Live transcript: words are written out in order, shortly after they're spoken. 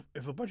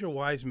if a bunch of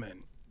wise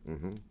men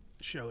Mm-hmm.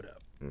 showed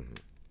up, Mm-hmm.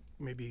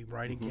 maybe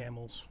riding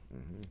camels,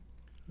 Mm-hmm.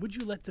 would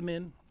you let them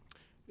in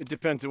It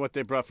depends on what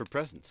they brought for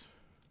presents.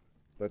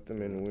 Let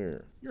them in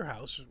where? your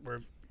house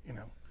where, you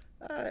know?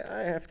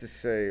 I have to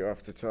say,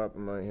 off the top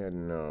of my head,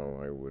 no,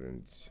 I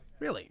wouldn't.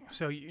 Really?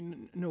 So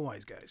no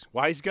wise guys.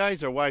 Wise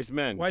guys or wise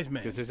men? Wise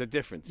men. Because there's a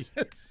difference.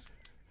 Yes.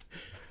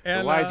 The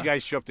And, wise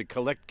guys show up to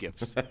collect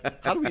gifts.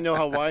 How do we know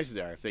how wise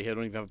they are? If they don't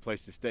even have a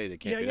place to stay, they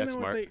can't Yeah, be you that know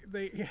smart. what?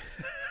 They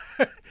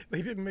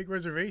they didn't make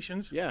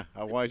reservations. Yeah,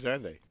 how wise are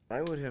they?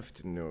 I would have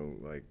to know,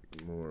 like,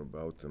 more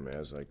about them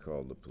as I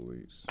called the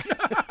police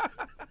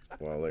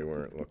while they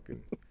weren't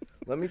looking.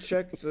 Let me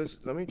check this.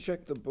 Let me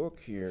check the book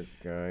here,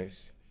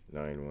 guys.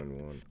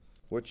 911.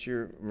 What's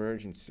your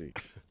emergency?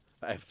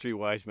 I have 3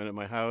 wise men at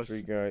my house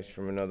 3 guys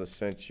from another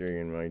century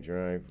in my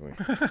driveway.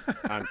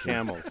 on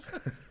camels.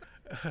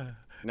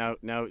 Now,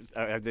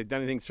 have they done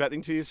anything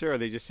threatening to you, sir? Or are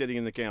they just sitting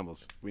in the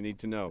camels? We need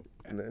to know.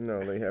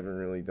 No, they haven't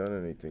really done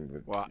anything.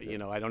 But Well, you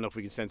know, I don't know if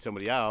we can send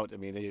somebody out. I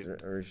mean,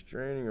 a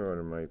restraining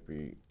order might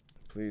be.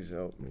 Please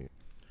help me.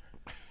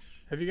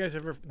 Have you guys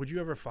ever? Would you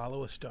ever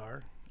follow a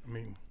star? I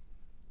mean,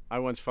 I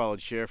once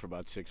followed Cher for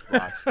about 6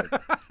 blocks.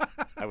 But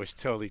I was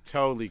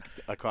totally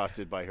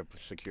accosted by her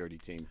security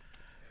team.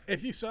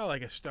 if you saw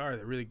like a star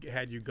that really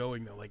had you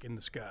going though, like in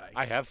the sky,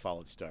 I have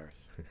followed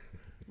stars.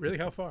 really,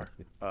 how far?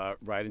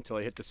 Right until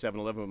I hit the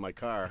 7-Eleven with my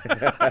car.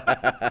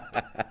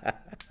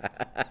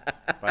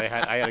 But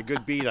I had a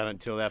good beat on it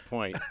until that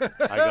point.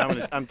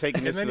 I'm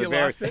taking this And to then the you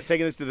very lost it?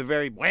 taking this to the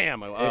very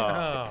wham.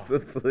 Oh, The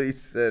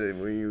police said it.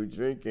 Were you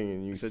drinking?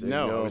 And you I said said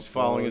no. I was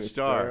following a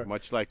star,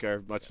 much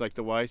much like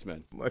the wise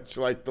men.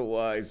 like the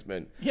wise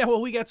men. yeah.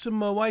 Well, we got some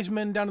wise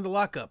men down in the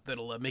lockup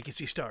that'll make you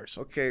see stars.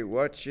 Okay,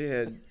 watch your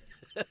head.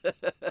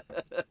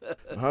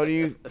 How do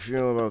you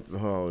feel about the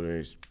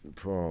holidays,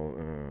 Paul?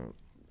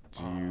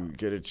 Do you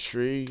get a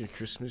tree, a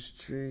Christmas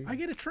tree? I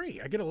get a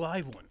tree. I get a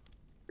live one.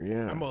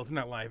 Yeah. Well, it's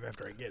not live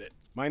after I get it.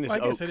 Mine is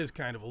Well, I guess oak. it is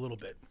kind of a little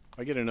bit.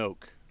 I get an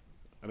oak.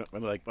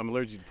 I'm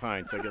allergic to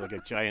pine, so I get like a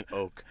giant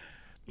oak.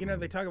 You know,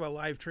 they talk about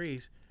live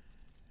trees,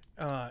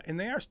 and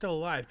they are still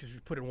alive because you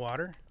put in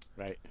water.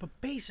 Right. But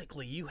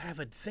basically, you have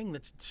a thing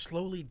that's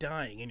slowly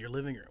dying in your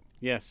living room.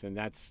 Yes, and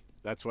that's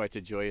why it's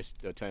a joyous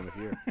time of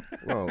year.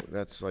 Well,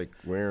 that's like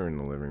we're in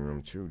the living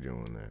room too,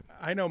 doing that.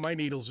 I know my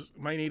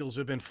needles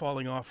have been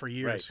falling off for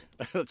years.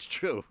 Right. That's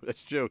true.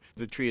 That's true.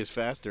 The tree is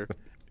faster.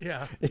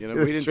 Yeah. You know,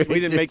 we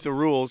didn't make the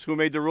rules. Who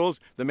made the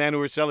rules? The man who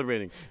we're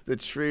celebrating. The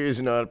tree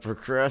is not a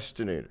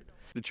procrastinator.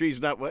 The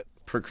tree's not what?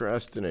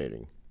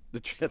 Procrastinating.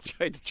 That's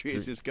right. The tree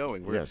is just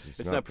going. Yes,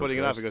 it's it's not not putting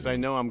it off. It goes, I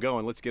know I'm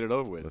going. Let's get it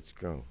over with. Let's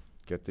go.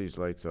 Get these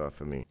lights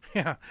off of me.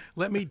 Yeah.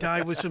 Let me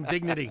die with some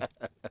dignity.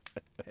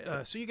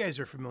 So you guys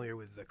are familiar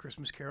with the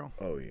Christmas Carol?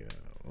 Oh yeah.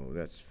 Oh,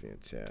 that's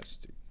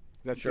fantastic.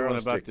 That's the one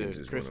Charles about Dickens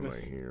the is Christmas.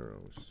 one of my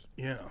heroes.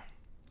 Yeah.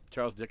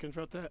 Charles Dickens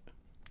wrote that.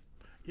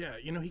 Yeah.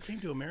 You know, he came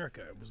to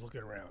America. I was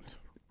looking around.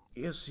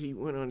 Yes, he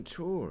went on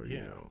tour. You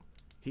Yeah. know,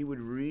 he would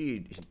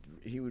read.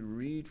 He would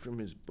read from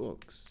his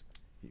books.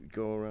 He'd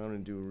go around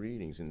and do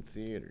readings in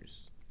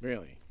theaters.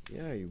 Really?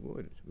 Yeah, he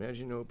would.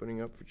 Imagine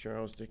opening up for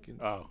Charles Dickens.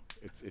 Oh,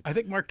 it's I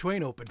think Mark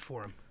Twain opened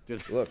for him.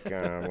 just, Look,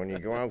 when you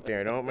go out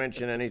there, don't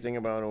mention anything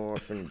about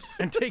orphans.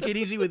 And take it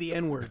easy with the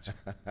N-words.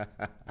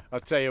 I'll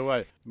tell you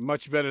what.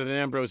 Much better than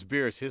Ambrose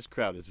Bierce. His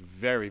crowd is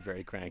very,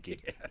 very cranky.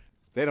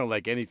 They don't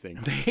like anything.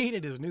 They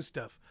hated his new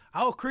stuff.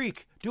 Owl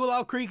Creek. Do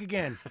Owl Creek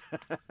again.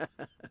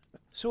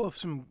 So if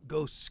some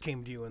ghosts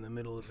came to you in the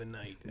middle of the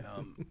night,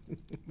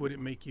 would it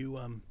make you,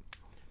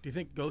 do you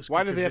think ghosts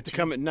Why could do they have convince to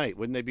come at night?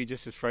 Wouldn't they be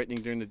just as frightening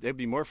during the day? They'd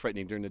be more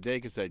frightening during the day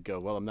because they'd go,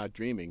 well, I'm not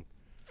dreaming.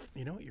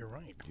 You know what? You're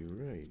right. You're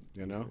right.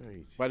 You know?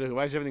 Right. Why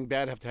does everything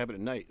bad have to happen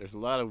at night? There's a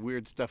lot of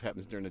weird stuff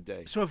happens during the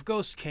day. So if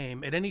ghosts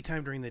came at any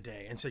time during the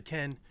day and said,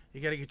 Ken,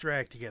 you got to get your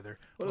act together.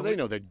 What do they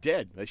know? They're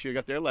dead. They should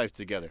have got their lives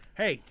together.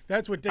 Hey,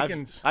 that's what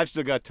Dickens. I've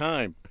still got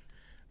time.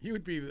 You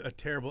would be a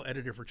terrible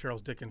editor for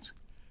Charles Dickens.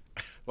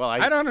 Well,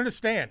 I don't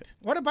understand.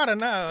 What about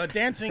a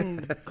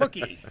dancing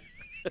cookie?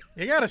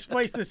 You got to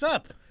spice this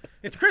up.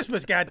 It's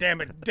Christmas,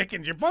 goddammit,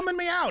 Dickens. You're bumming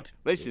me out.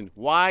 Listen,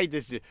 why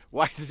does it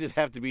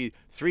have to be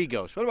 3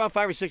 ghosts? What about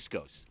 5 or 6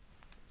 ghosts?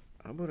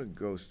 How about a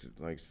ghost that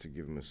likes to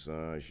give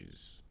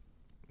massages,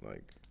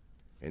 like,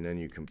 and then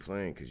you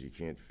complain because you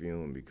can't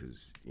feel him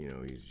because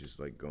he's just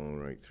like going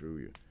right through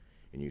you,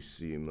 and you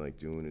see him like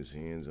doing his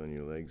hands on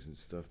your legs and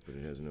stuff, but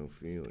it has no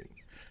feeling,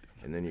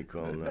 and then you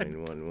call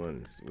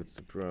 911. What's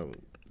the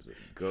problem? It's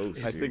a ghost.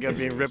 I here think I'm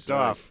giving being ripped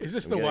massage. off. Is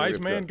this I'm the getting wise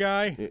ripped man off.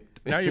 guy?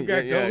 Now you've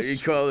got yeah, ghosts? you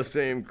call the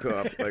same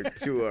cop like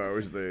 2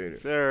 hours later.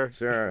 Sir,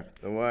 Sir.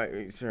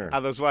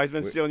 are those wise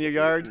men still in your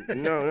yard?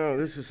 No,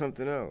 this is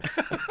something else.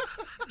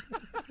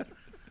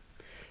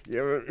 You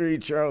ever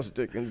read Charles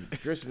Dickens'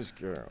 Christmas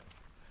Carol?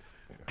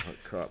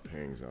 Cop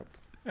hangs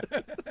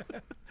up.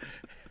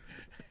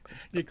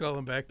 You call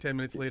him back 10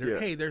 minutes later. Yeah.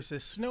 Hey, there's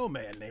this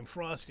snowman named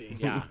Frosty.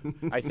 Yeah.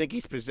 I think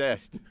he's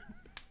possessed.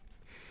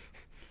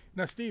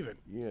 Now, Steven,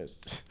 Yes.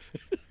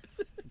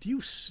 do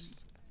you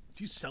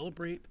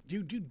celebrate? Do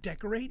you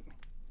decorate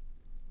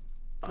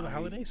for the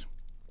holidays?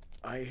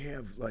 I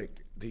have like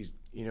these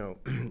you know,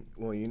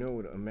 well, you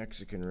know, a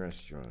Mexican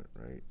restaurant,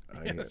 right?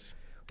 Yes.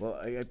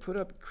 I put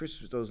up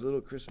those little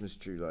Christmas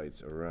tree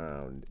lights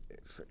around,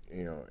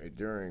 you know,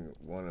 during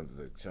one of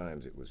the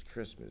times it was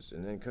Christmas.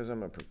 And then because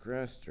I'm a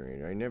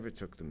procrastinator, I never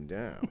took them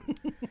down.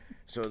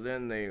 So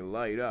then they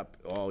light up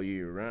all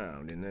year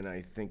round. And then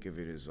I think of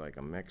it as like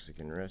a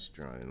Mexican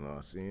restaurant in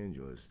Los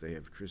Angeles. They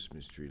have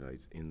Christmas tree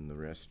lights in the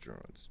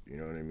restaurants. You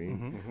know what I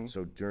mean?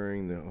 So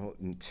during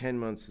in 10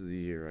 months of the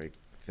year, I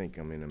think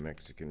I'm in a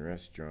Mexican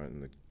restaurant,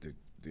 and the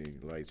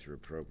lights are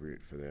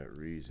appropriate for that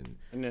reason.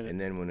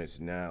 And then when it's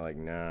now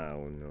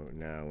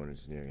when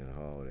it's near the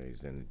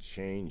holidays, then it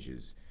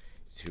changes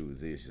to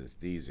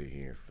these are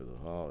here for the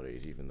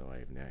holidays, even though I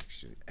haven't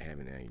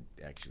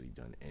actually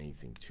done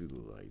anything to the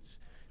lights.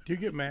 Do you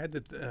get mad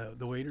that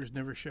the waiters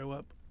never show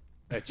up?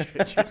 At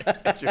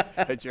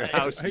your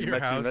house, At your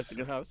house.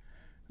 Mexican house?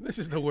 This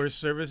is the worst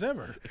service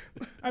ever.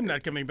 I'm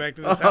not coming back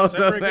to this house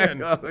ever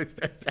again.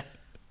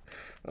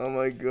 Oh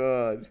my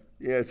God!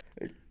 Yes,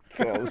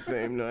 call the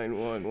same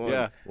 911.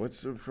 Yeah.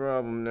 What's the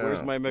problem now?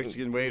 Where's my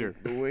Mexican waiter?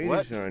 The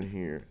waiters aren't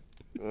here.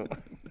 What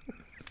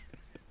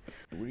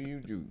do you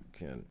do,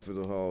 Ken, for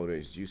the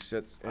holidays? Do you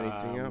set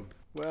anything up?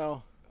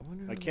 Well,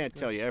 I can't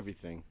tell you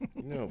everything.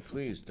 No,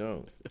 please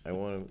don't. I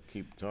want to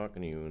keep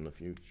talking to you in the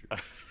future.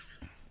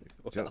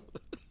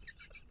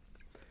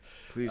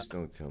 Please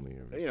don't tell me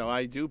everything. You know,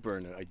 I do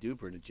burn a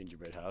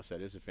gingerbread house.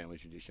 That is a family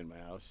tradition in my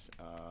house.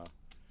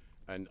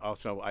 And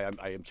also, I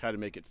am trying to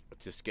make it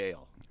to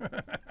scale.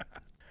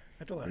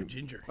 That's a lot of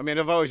ginger. I mean,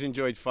 I've always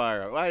enjoyed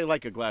fire. I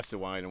like a glass of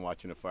wine and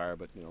watching a fire,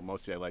 but you know,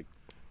 mostly I like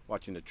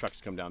watching the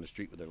trucks come down the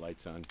street with their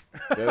lights on.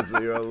 Those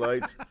are your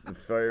lights, the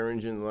fire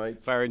engine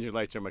lights? Fire engine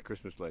lights are my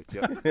Christmas lights,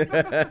 yeah.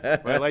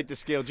 When I light the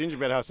scale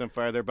gingerbread house on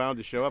fire, they're bound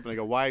to show up, and I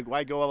go, why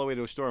go all the way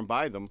to a store and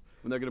buy them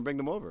when they're going to bring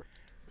them over?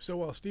 So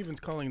while Steven's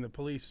calling the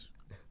police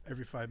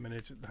every 5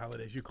 minutes at the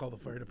holidays, you call the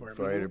fire department.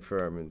 Fire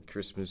department,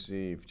 Christmas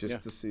Eve,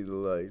 just to see the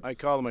lights. I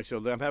call them, I say,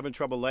 I'm having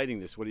trouble lighting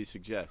this. What do you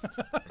suggest?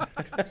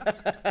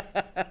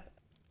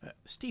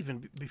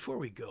 Steven, before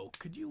we go,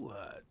 could you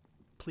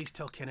please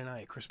tell Ken and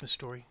I a Christmas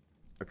story?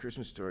 A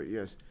Christmas story,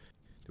 yes.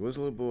 There was a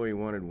little boy, he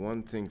wanted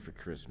one thing for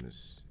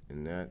Christmas,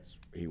 and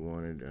he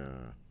wanted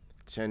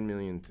 10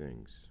 million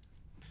things.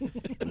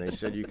 And they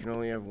said, you can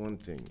only have one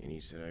thing. And he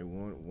said, I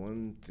want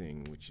one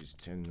thing, which is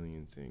 10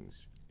 million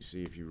things. You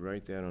see, if you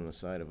write that on the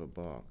side of a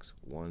box,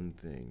 one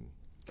thing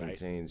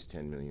contains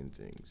 10 million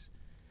things.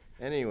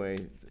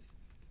 Anyway,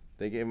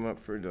 they gave him up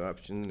for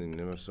adoption and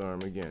never saw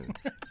him again.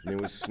 And there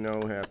was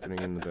snow happening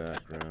in the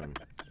background.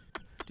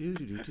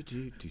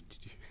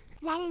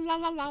 La la la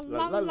la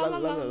la la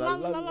la la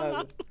la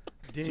la.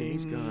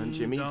 Jimmy's gone,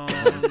 Jimmy's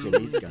gone,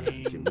 Jimmy's gone,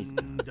 Jimmy's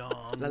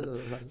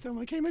gone.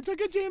 Someone came and took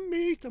a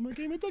Jimmy. Someone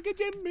came and took a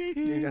Jimmy.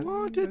 He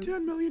wanted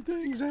 10 million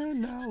things,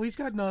 and now he's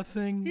got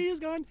nothing. He is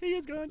gone. He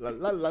is gone.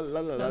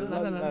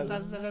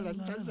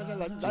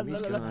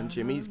 Jimmy's gone,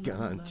 Jimmy's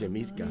gone,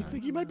 Jimmy's gone. I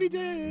think he might be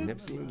dead. Never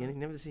see him again,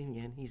 never see him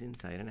again. He's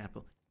inside an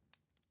apple.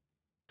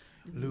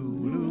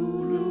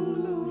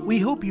 We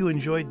hope you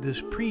enjoyed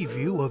this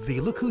preview of the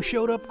Look Who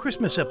Showed Up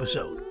Christmas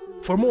episode.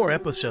 For more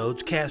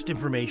episodes, cast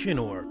information,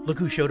 or Look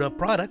Who Showed Up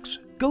products,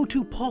 go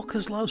to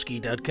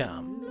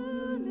paulkozlowski.com.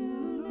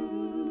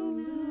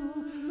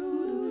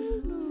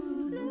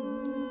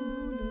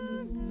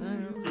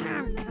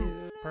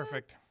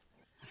 Perfect.